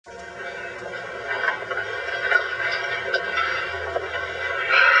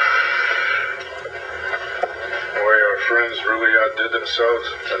outdid themselves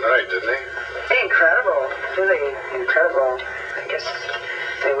tonight, didn't they? Incredible. Really incredible. I guess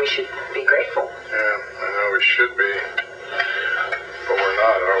maybe we should be grateful. Yeah, I know we should be. But we're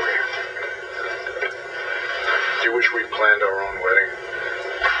not, are we? Do you wish we planned our own wedding?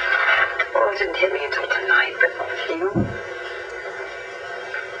 Well, it didn't hit me until tonight, but you?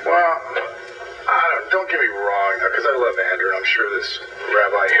 Well, don't get me wrong, because I love Andrew, and I'm sure this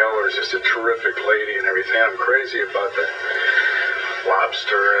Rabbi Heller is just a terrific lady and everything. I'm crazy about the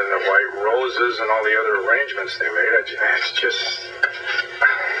lobster and the white roses and all the other arrangements they made. It's just...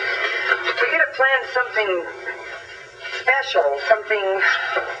 We could have planned something special, something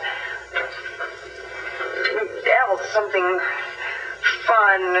else, something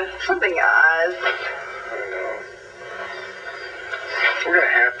fun, something odd. I know. We're going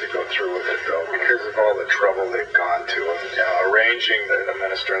to have to go through with it, though, because of all the trouble they've gone to. Arranging the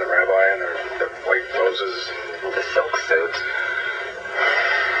minister and the rabbi and the white roses. And the silk suits.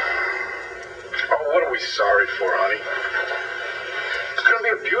 Oh, what are we sorry for, honey? It's going to be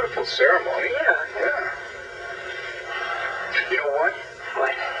a beautiful ceremony. Yeah. You know what?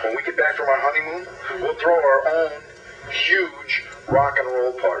 What? When we get back from our honeymoon, we'll throw our own huge rock and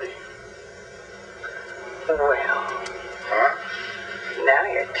roll party. Well. Huh? Now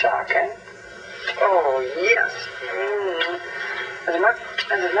you're talking. Oh, yes. As a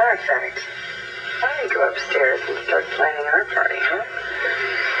matter of fact, why don't you go upstairs and start planning our party, huh?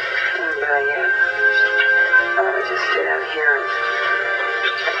 Well, yeah. I'm going to just stay down here and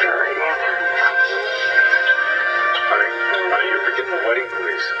go right in. Honey, you're forgetting the wedding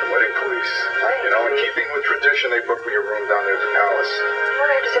police. The wedding police. Wedding in police? keeping with tradition, they booked me a room down there at the palace. What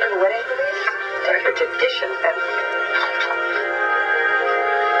do I have to say to the wedding police? It's a tradition.